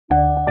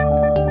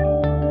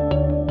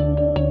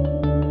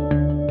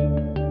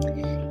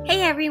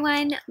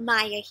everyone,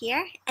 Maya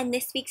here, and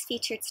this week's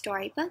featured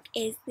storybook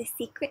is The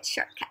Secret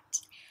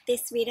Shortcut.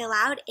 This read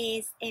aloud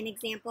is an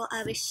example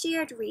of a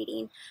shared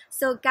reading,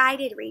 so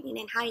guided reading,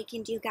 and how you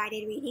can do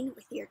guided reading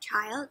with your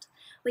child,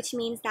 which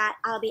means that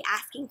I'll be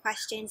asking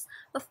questions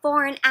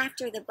before and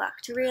after the book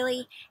to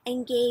really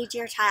engage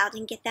your child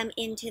and get them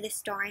into the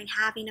story and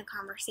having a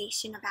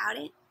conversation about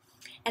it.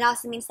 It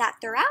also means that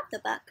throughout the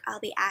book, I'll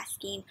be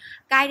asking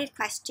guided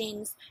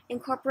questions,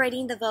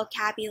 incorporating the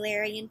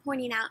vocabulary, and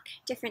pointing out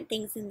different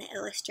things in the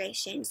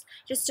illustrations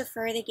just to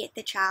further get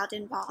the child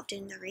involved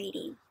in the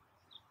reading.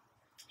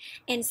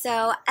 And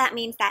so that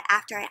means that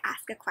after I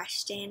ask a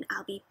question,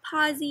 I'll be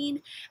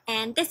pausing,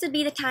 and this would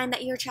be the time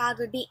that your child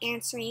would be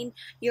answering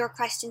your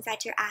questions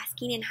that you're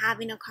asking and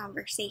having a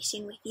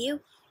conversation with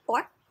you.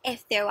 Or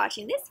if they're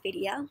watching this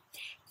video,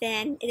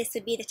 then this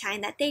would be the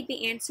time that they'd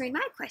be answering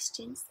my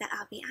questions that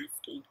I'll be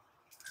asking.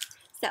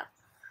 So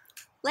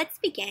let's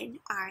begin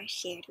our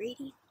shared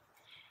reading.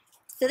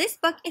 So this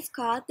book is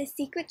called The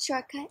Secret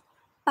Shortcut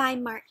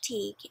by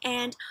Teague,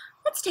 and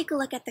let's take a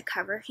look at the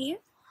cover here.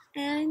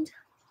 And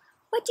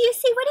what do you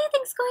see? What do you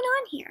think's going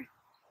on here?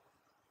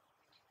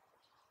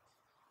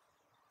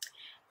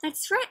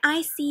 That's right,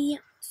 I see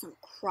some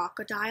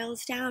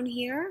crocodiles down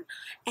here,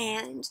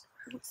 and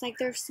it looks like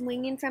they're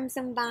swinging from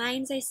some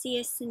vines. I see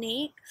a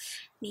snake.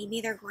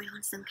 Maybe they're going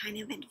on some kind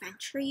of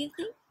adventure, you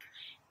think?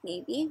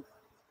 Maybe.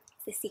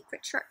 It's the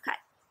secret shortcut.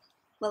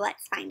 Well,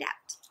 let's find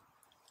out.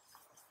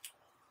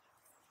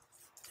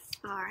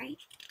 Alright.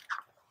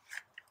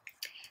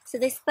 So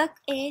this book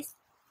is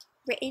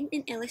written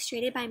and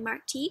illustrated by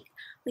Teague,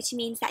 which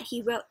means that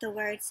he wrote the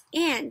words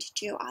and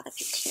drew all the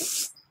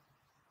pictures.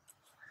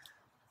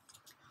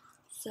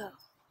 So,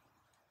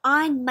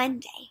 on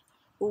Monday,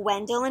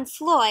 Wendell and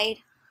Floyd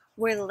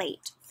were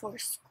late for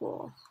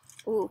school.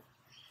 Ooh,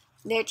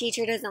 their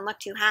teacher doesn't look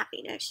too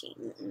happy, does she?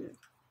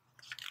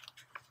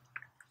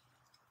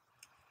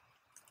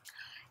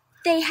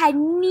 They had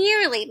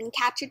nearly been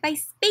captured by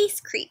space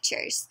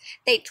creatures,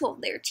 they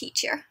told their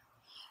teacher.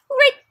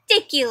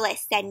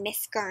 Ridiculous, said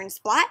Miss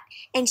Gernsblot,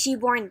 and she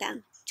warned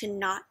them to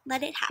not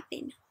let it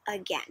happen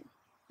again.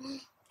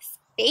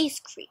 Space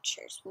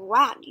creatures.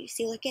 Wow, do you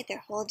see? Look at,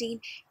 they're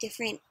holding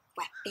different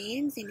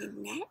weapons in a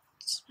net.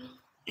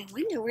 I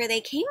wonder where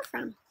they came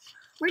from.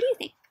 Where do you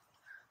think?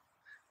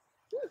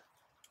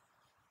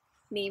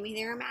 Maybe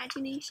their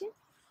imagination?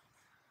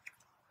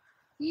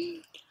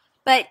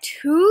 But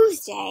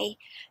Tuesday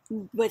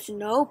was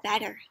no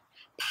better.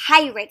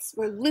 Pirates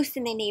were loose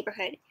in the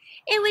neighborhood.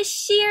 It was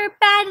sheer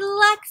bad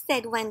luck,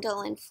 said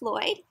Wendell and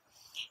Floyd,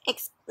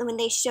 when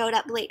they showed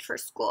up late for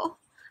school.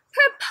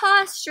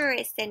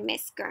 Preposterous, said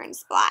Miss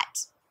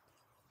Gernsblot.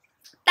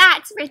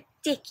 That's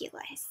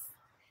ridiculous.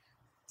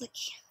 Look,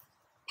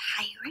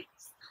 pirates?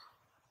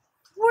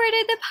 Where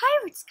did the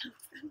pirates come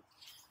from?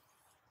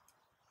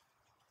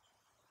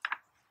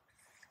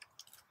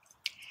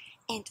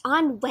 And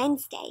on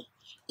Wednesday,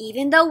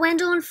 even though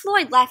Wendell and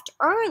Floyd left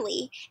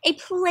early, a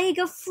plague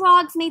of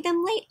frogs made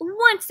them late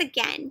once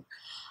again.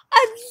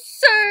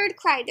 Absurd,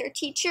 cried their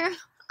teacher.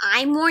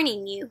 I'm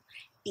warning you,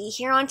 be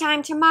here on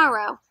time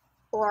tomorrow,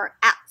 or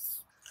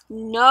else.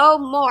 No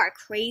more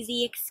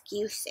crazy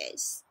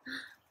excuses.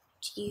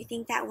 Do you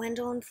think that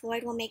Wendell and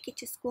Floyd will make it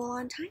to school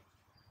on time?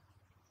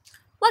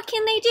 What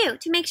can they do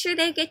to make sure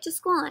they get to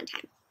school on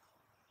time?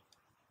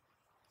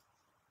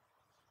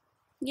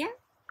 Yeah,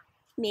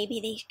 maybe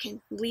they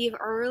can leave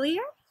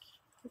earlier.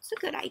 That's a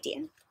good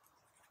idea.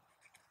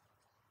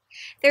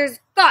 There's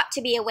got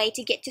to be a way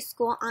to get to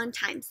school on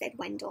time, said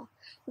Wendell.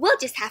 We'll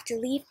just have to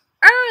leave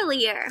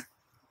earlier.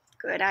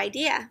 Good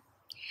idea.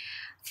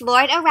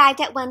 Floyd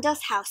arrived at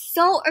Wendell's house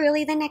so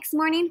early the next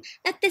morning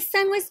that the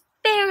sun was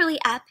barely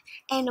up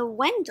and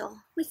Wendell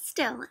was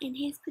still in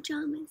his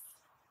pajamas.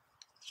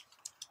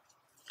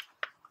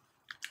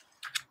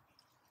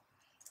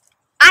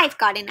 I've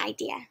got an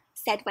idea,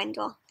 said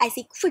Wendell as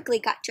he quickly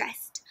got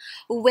dressed.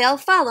 We'll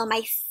follow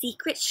my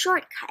secret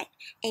shortcut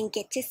and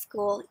get to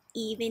school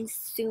even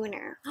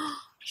sooner.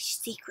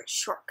 Secret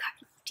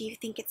shortcut. Do you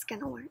think it's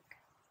gonna work?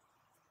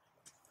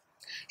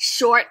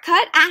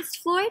 Shortcut? Asked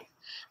Floyd.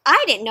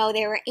 I didn't know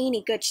there were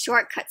any good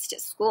shortcuts to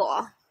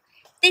school.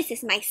 This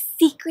is my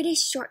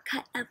secretest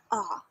shortcut of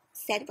all,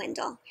 said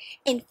Wendell.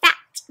 In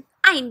fact,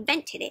 I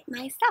invented it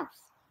myself.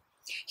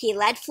 He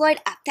led Floyd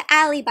up the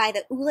alley by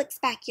the Ulick's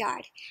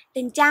backyard,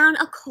 then down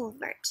a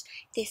culvert,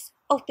 this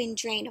open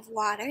drain of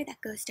water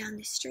that goes down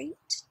the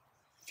street.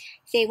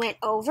 They went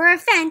over a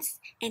fence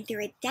and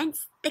through a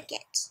dense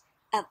thicket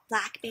of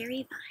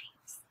blackberry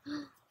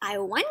vines. I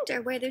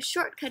wonder where the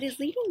shortcut is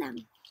leading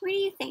them. Where do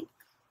you think?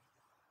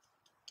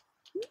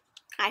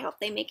 I hope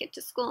they make it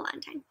to school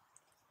on time.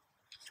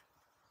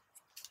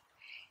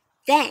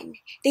 Then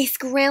they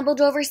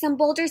scrambled over some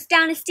boulders,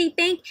 down a steep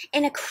bank,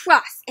 and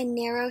across a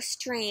narrow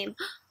stream.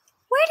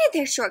 Where did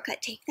their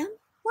shortcut take them?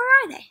 Where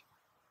are they?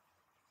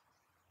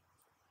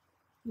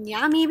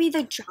 Yeah, maybe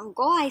the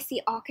jungle. I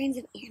see all kinds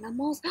of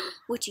animals.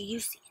 What do you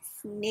see?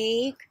 A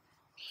snake,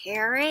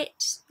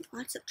 parrot,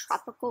 lots of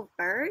tropical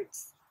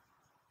birds.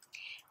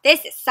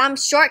 This is some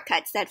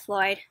shortcut, said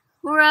Floyd.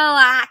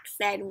 Relax,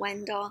 said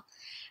Wendell.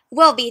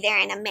 We'll be there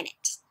in a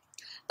minute.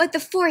 But the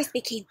forest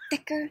became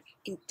thicker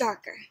and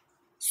darker.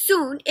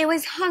 Soon it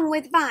was hung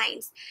with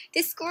vines.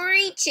 The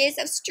screeches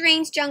of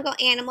strange jungle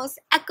animals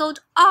echoed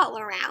all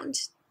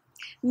around.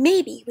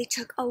 Maybe we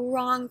took a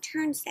wrong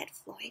turn, said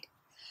Floyd.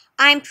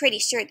 I'm pretty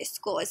sure the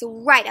school is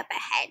right up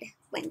ahead,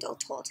 Wendell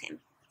told him.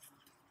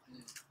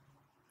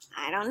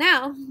 I don't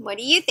know. What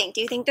do you think?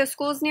 Do you think the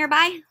school's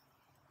nearby?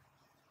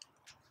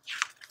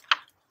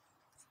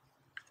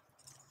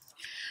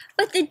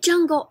 But the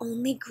jungle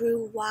only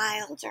grew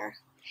wilder.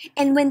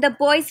 And when the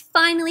boys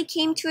finally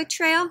came to a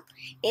trail,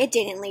 it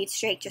didn't lead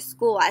straight to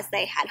school as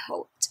they had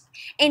hoped.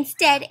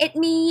 Instead, it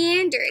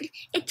meandered.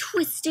 It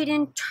twisted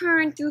and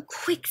turned through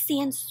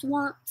quicksand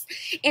swamps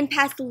and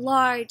past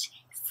large,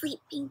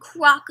 sleeping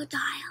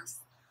crocodiles.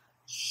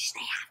 Shh, they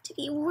have to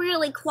be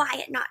really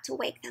quiet not to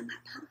wake them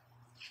up, huh?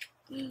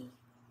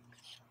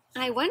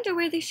 I wonder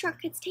where the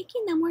shortcut's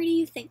taking them. Where do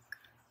you think?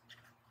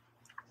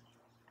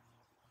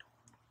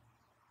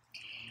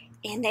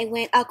 And they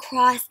went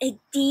across a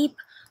deep,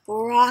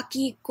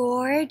 rocky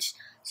gorge.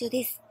 So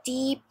this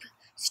deep,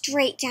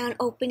 straight down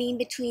opening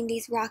between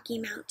these rocky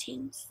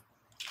mountains.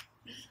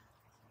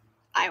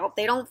 I hope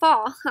they don't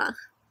fall, huh?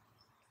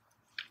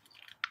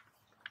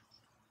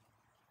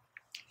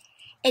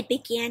 It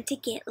began to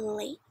get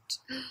late.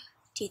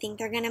 Do you think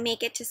they're going to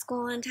make it to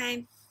school on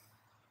time?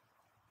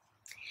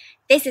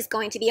 This is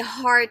going to be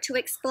hard to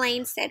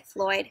explain, said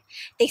Floyd.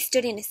 They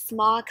stood in a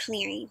small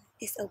clearing,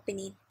 this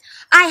opening.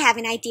 I have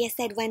an idea,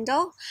 said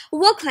Wendell.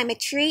 We'll climb a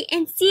tree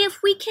and see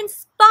if we can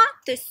spot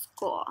the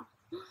school.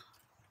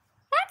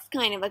 That's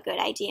kind of a good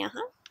idea,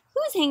 huh?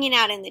 Who's hanging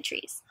out in the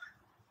trees?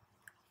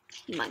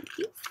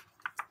 Monkeys.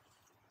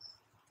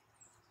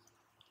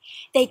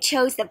 They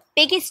chose the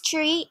biggest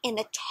tree and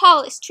the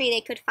tallest tree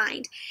they could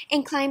find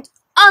and climbed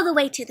all the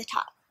way to the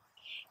top.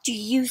 Do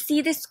you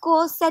see the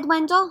school, said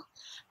Wendell.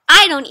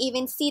 I don't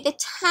even see the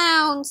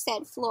town,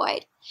 said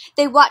Floyd.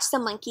 They watched the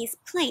monkeys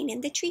playing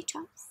in the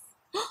treetops.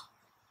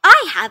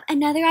 I have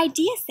another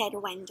idea, said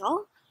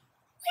Wendell.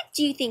 What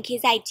do you think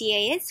his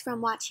idea is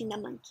from watching the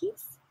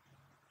monkeys?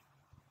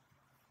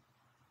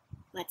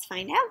 Let's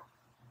find out.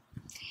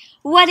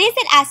 What is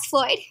it? Asked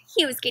Floyd.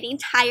 He was getting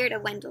tired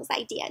of Wendell's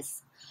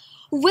ideas.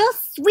 We'll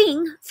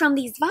swing from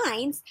these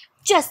vines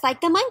just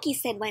like the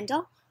monkeys, said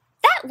Wendell.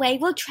 That way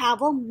we'll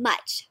travel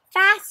much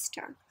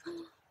faster.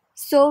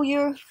 So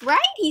you're right,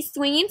 he's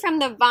swinging from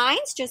the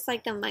vines just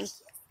like the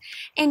monkeys.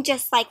 And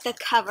just like the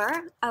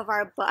cover of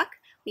our book,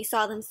 we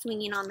saw them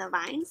swinging on the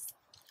vines.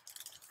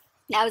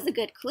 That was a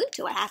good clue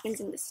to what happens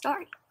in the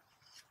story.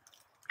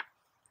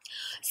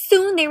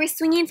 Soon they were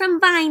swinging from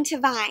vine to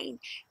vine.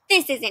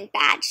 This isn't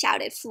bad,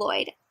 shouted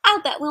Floyd.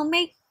 I'll bet we'll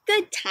make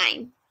good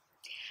time.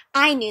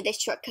 I knew this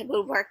shortcut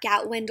would work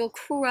out, Wendell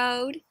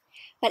crowed.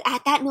 But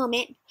at that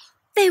moment,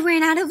 they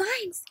ran out of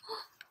vines.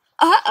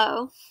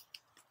 Uh-oh,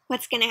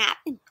 what's going to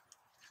happen?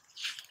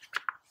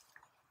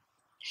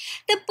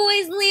 The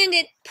boys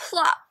landed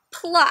plop,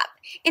 plop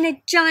in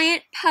a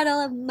giant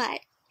puddle of mud.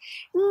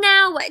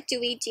 Now what do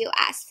we do?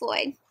 Asked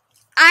Floyd.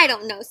 I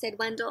don't know, said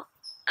Wendell.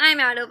 I'm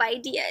out of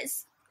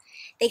ideas.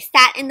 They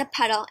sat in the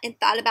puddle and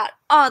thought about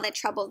all the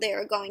trouble they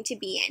were going to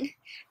be in.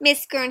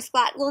 Miss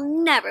Gernsplat will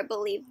never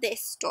believe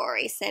this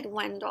story, said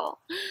Wendell.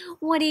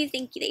 What do you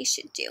think they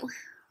should do?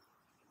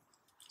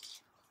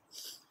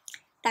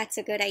 That's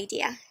a good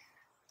idea.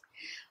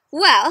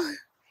 Well,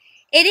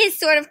 it is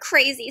sort of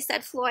crazy,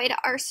 said Floyd,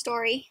 our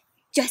story.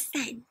 Just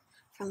then,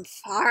 from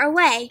far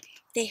away,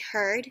 they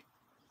heard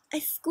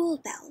a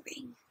school bell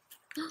ring.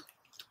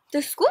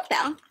 The school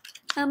bell?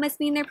 That must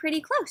mean they're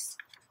pretty close.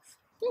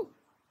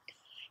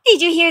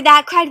 Did you hear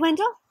that? Cried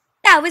Wendell.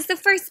 That was the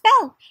first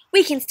bell.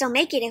 We can still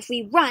make it if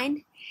we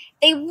run.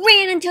 They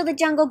ran until the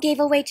jungle gave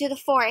way to the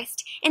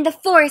forest, and the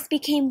forest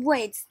became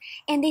woods,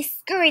 and they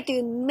scurried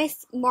through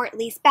Miss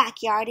Mortley's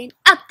backyard and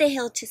up the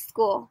hill to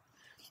school.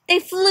 They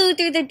flew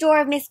through the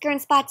door of Miss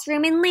Gernsplat's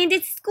room and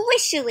landed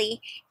squishily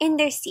in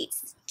their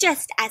seats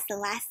just as the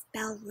last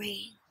bell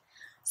rang.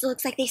 So it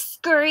looks like they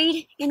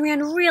scurried and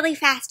ran really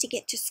fast to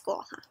get to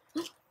school,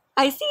 huh?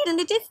 I see it in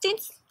the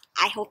distance.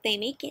 I hope they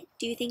make it.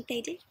 Do you think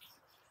they did?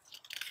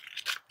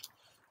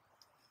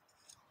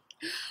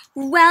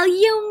 Well,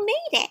 you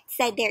made it,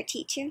 said their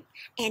teacher,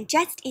 and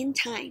just in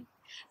time.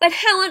 But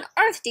how on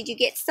earth did you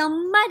get so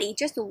muddy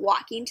just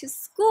walking to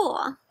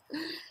school?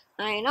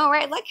 I know,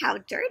 right? Look how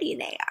dirty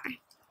they are.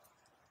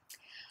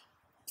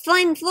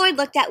 Floyd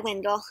looked at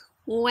Wendell.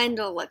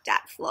 Wendell looked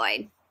at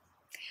Floyd.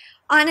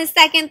 On a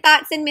second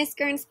thought, said Miss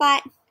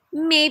Gernsplat,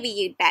 maybe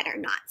you'd better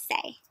not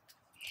say.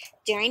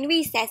 During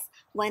recess,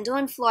 Wendell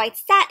and Floyd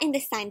sat in the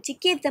sun to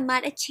give the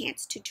mud a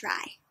chance to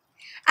dry.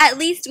 At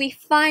least we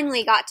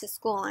finally got to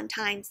school on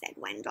time, said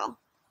Wendell.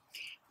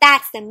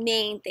 That's the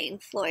main thing,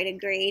 Floyd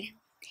agreed.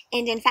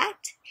 And in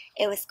fact,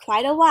 it was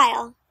quite a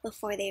while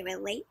before they were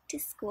late to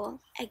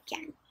school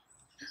again.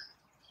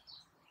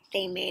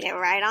 They made it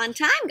right on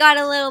time, got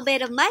a little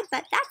bit of mud,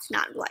 but that's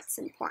not what's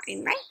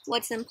important, right?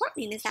 What's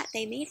important is that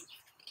they made it.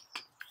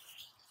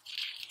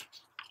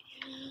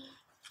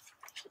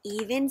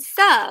 Even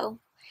so,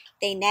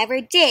 they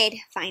never did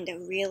find a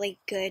really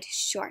good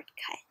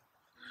shortcut.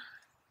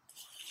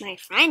 My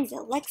friends,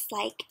 it looks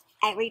like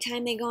every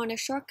time they go on a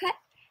shortcut,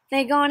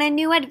 they go on a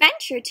new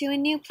adventure to a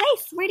new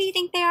place. Where do you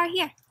think they are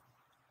here?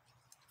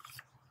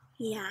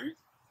 Yeah.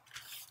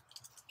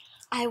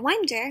 I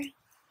wonder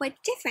what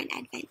different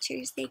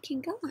adventures they can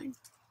go on.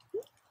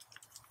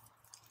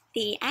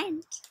 The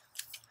end.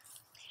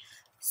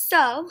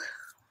 So,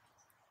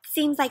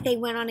 seems like they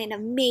went on an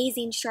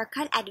amazing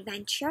shortcut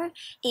adventure,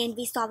 and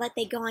we saw that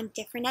they go on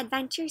different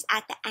adventures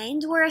at the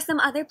end. Where are some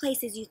other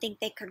places you think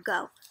they could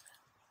go?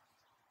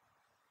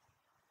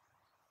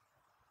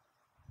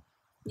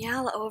 Yeah,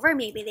 all over.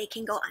 Maybe they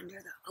can go under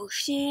the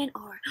ocean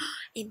or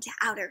into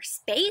outer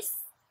space.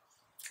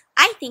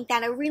 I think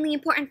that a really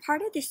important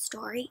part of this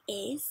story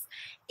is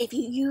if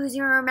you use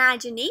your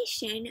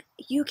imagination,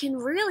 you can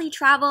really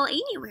travel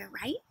anywhere,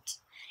 right?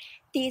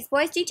 These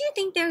boys, did you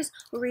think there's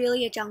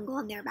really a jungle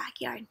in their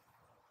backyard?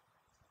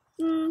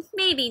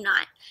 Maybe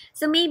not.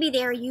 So maybe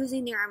they're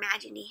using their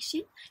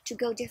imagination to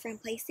go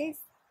different places.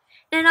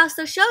 And it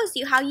also shows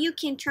you how you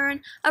can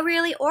turn a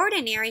really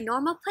ordinary,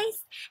 normal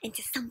place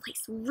into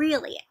someplace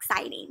really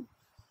exciting.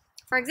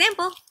 For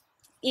example,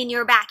 in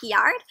your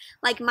backyard,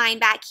 like mine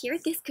back here,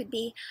 this could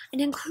be an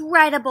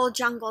incredible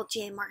jungle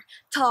gym or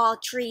tall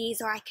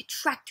trees, or I could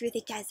trek through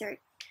the desert.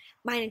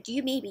 Mind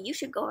you, maybe you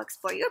should go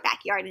explore your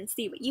backyard and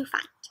see what you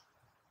find.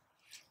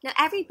 Now,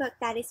 every book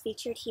that is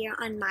featured here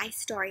on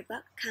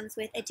MaiStoryBook comes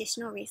with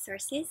additional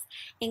resources,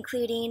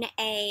 including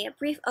a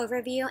brief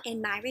overview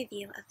in my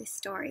review of the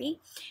story,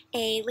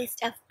 a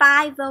list of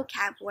 5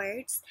 vocab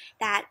words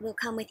that will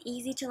come with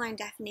easy-to-learn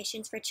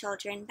definitions for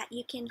children that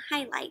you can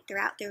highlight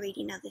throughout the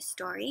reading of the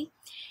story.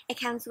 It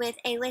comes with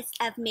a list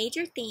of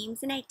major themes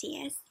and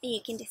ideas that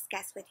you can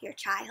discuss with your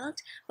child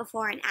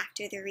before and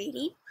after the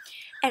reading.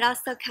 It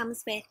also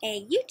comes with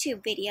a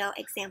YouTube video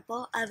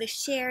example of a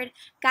shared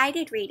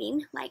guided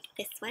reading like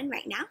this one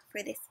right now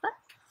for this book.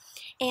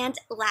 And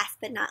last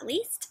but not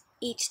least,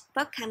 each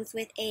book comes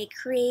with a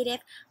creative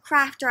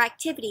craft or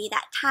activity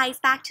that ties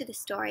back to the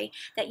story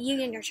that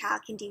you and your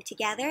child can do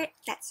together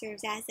that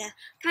serves as a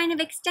kind of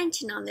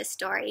extension on the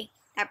story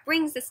that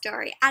brings the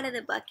story out of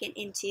the book and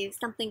into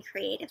something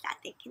creative that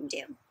they can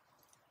do.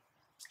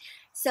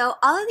 So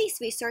all of these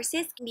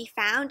resources can be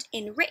found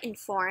in written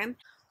form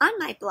on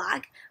my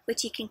blog,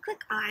 which you can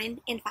click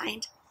on and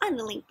find on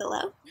the link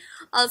below.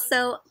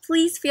 Also,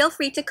 please feel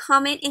free to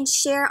comment and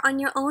share on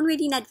your own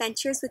reading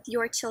adventures with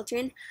your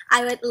children.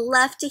 I would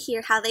love to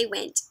hear how they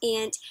went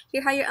and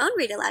hear how your own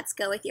read-alouds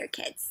go with your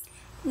kids.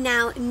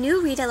 Now,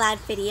 new read-aloud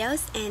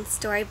videos and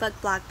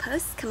storybook blog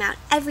posts come out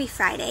every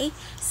Friday,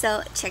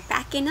 so check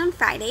back in on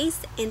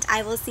Fridays, and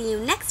I will see you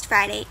next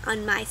Friday on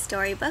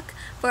MaiStoryBook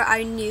for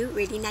our new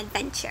reading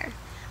adventure.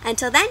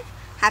 Until then,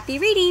 happy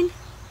reading!